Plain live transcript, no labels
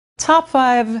Top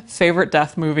 5 favorite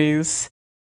death movies.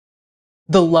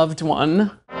 The Loved One.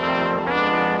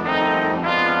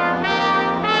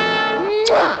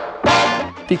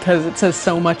 Because it says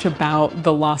so much about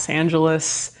the Los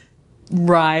Angeles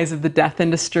rise of the death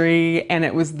industry, and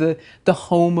it was the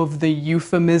home of the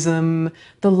euphemism,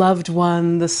 the loved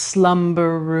one, the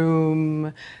slumber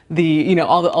room,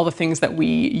 all the things that we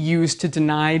use to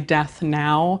deny death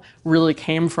now really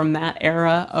came from that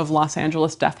era of Los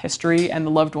Angeles death history, and The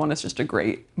Loved One is just a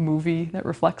great movie that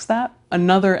reflects that.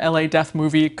 Another LA death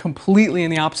movie completely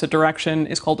in the opposite direction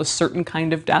is called A Certain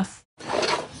Kind of Death.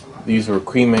 These were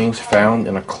cremains found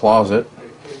in a closet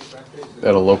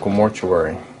at a local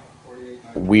mortuary.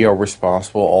 We are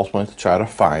responsible ultimately to try to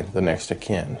find the next of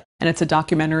kin. And it's a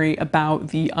documentary about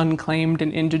the unclaimed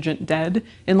and indigent dead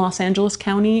in Los Angeles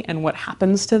County and what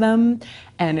happens to them.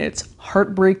 And it's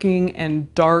heartbreaking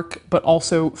and dark, but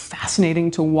also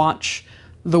fascinating to watch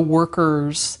the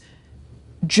workers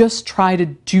just try to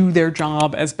do their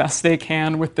job as best they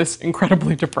can with this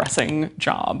incredibly depressing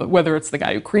job. Whether it's the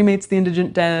guy who cremates the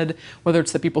indigent dead, whether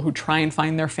it's the people who try and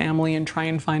find their family and try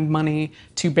and find money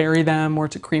to bury them or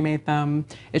to cremate them.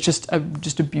 It's just a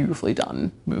beautifully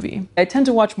done movie. I tend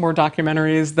to watch more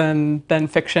documentaries than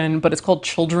fiction, but it's called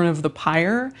Children of the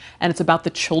Pyre, and it's about the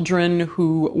children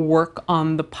who work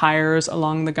on the pyres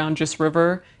along the Ganges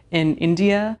River in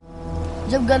India.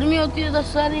 जब गर्मी होती है तो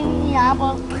sir यहाँ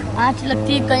पर आँच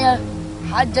लगती है, कहीं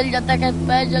हाथ जल जाता है, कहीं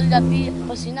पैर जल जाती है,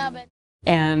 पसीना बह.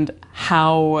 And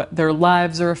how their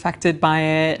lives are affected by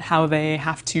it, how they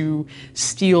have to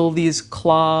steal these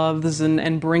cloths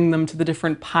and bring them to the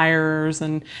different pyres,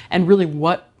 and really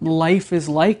what life is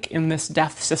like in this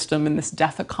death system, in this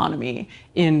death economy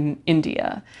in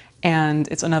India. And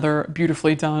it's another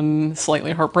beautifully done,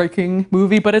 slightly heartbreaking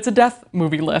movie, but it's a death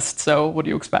movie list, so what do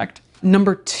you expect?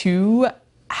 Number 2,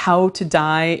 How to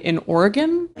Die in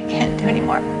Oregon. I can't do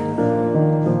anymore.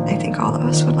 I think all of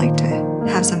us would like to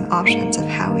have some options of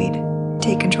how we'd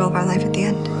take control of our life at the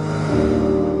end.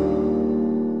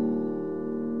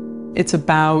 It's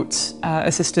about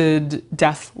assisted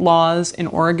death laws in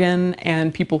Oregon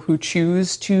and people who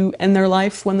choose to end their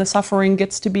life when the suffering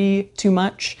gets to be too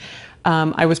much.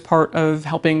 I was part of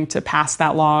helping to pass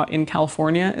that law in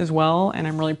California as well, and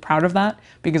I'm really proud of that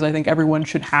because I think everyone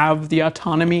should have the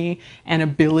autonomy and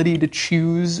ability to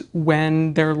choose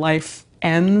when their life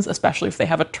ends, especially if they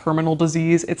have a terminal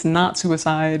disease. It's not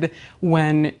suicide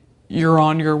when you're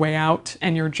on your way out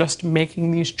and you're just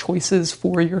making these choices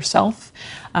for yourself,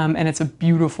 and it's a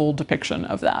beautiful depiction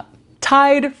of that.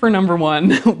 Tied for number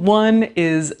 1. One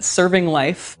is Serving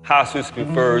Life. Hospice is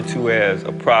referred to as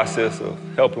a process of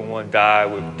helping one die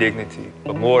with dignity.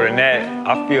 But more than that,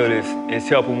 I feel it's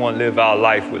helping one live our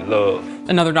life with love.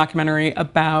 Another documentary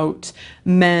about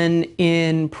men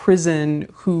in prison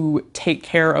who take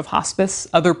care of hospice,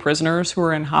 other prisoners who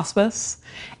are in hospice,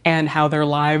 and how their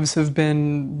lives have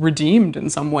been redeemed in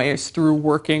some ways through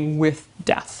working with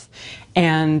death.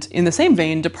 And in the same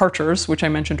vein, Departures, which I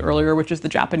mentioned earlier, which is the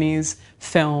Japanese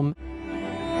film.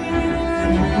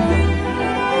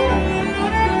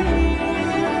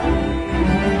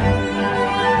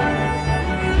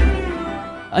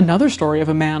 Another story of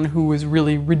a man who was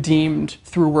really redeemed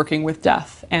through working with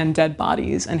death and dead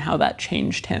bodies and how that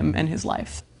changed him and his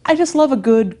life. I just love a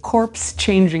good corpse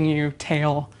changing you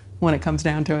tale when it comes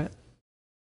down to it.